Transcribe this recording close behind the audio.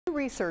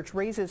Research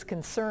raises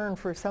concern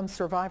for some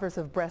survivors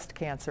of breast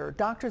cancer.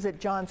 Doctors at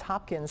Johns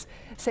Hopkins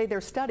say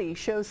their study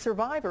shows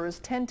survivors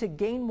tend to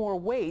gain more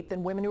weight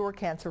than women who are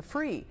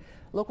cancer-free.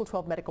 Local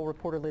 12 medical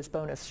reporter Liz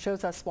Bonus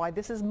shows us why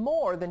this is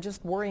more than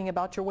just worrying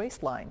about your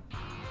waistline.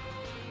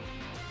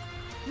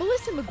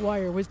 Melissa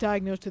McGuire was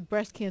diagnosed with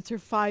breast cancer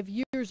 5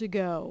 years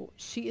ago.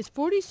 She is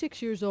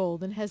 46 years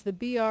old and has the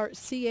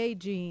BRCA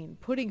gene,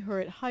 putting her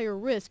at higher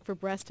risk for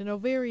breast and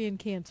ovarian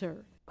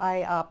cancer.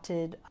 I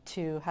opted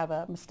to have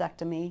a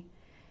mastectomy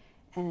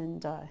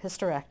and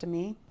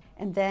hysterectomy.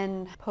 And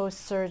then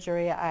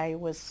post-surgery, I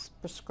was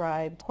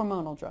prescribed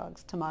hormonal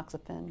drugs,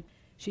 tamoxifen.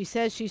 She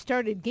says she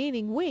started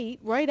gaining weight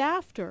right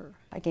after.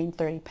 I gained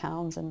 30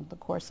 pounds in the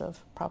course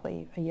of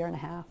probably a year and a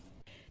half.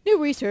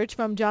 New research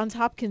from Johns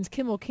Hopkins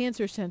Kimmel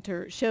Cancer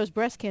Center shows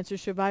breast cancer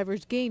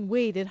survivors gain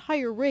weight at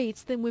higher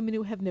rates than women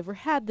who have never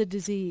had the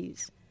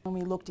disease. When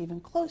we looked even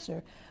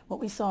closer,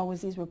 what we saw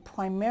was these were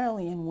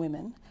primarily in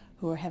women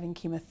who are having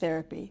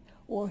chemotherapy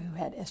or who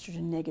had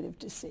estrogen-negative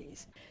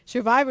disease.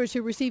 Survivors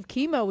who received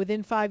chemo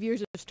within 5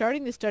 years of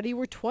starting the study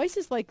were twice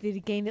as likely to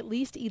gain at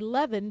least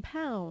 11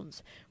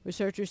 pounds.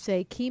 Researchers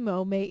say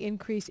chemo may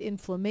increase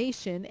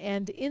inflammation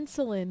and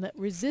insulin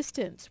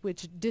resistance,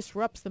 which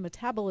disrupts the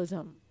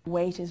metabolism.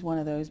 Weight is one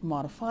of those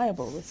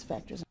modifiable risk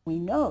factors. We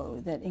know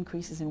that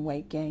increases in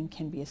weight gain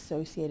can be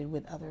associated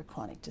with other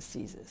chronic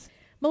diseases.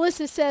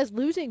 Melissa says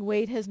losing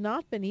weight has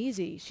not been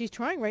easy. She's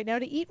trying right now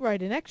to eat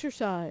right and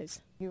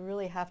exercise. You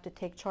really have to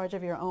take charge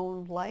of your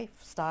own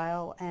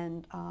lifestyle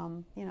and,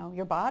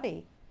 your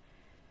body,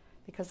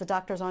 because the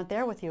doctors aren't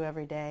there with you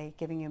every day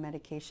giving you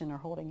medication or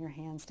holding your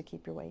hands to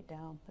keep your weight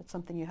down. That's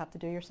something you have to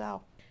do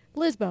yourself.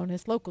 Liz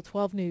Bonus, Local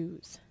 12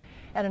 News.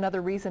 And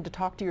another reason to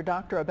talk to your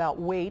doctor about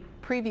weight.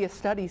 Previous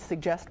studies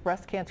suggest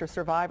breast cancer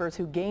survivors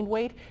who gain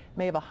weight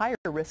may have a higher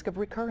risk of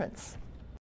recurrence.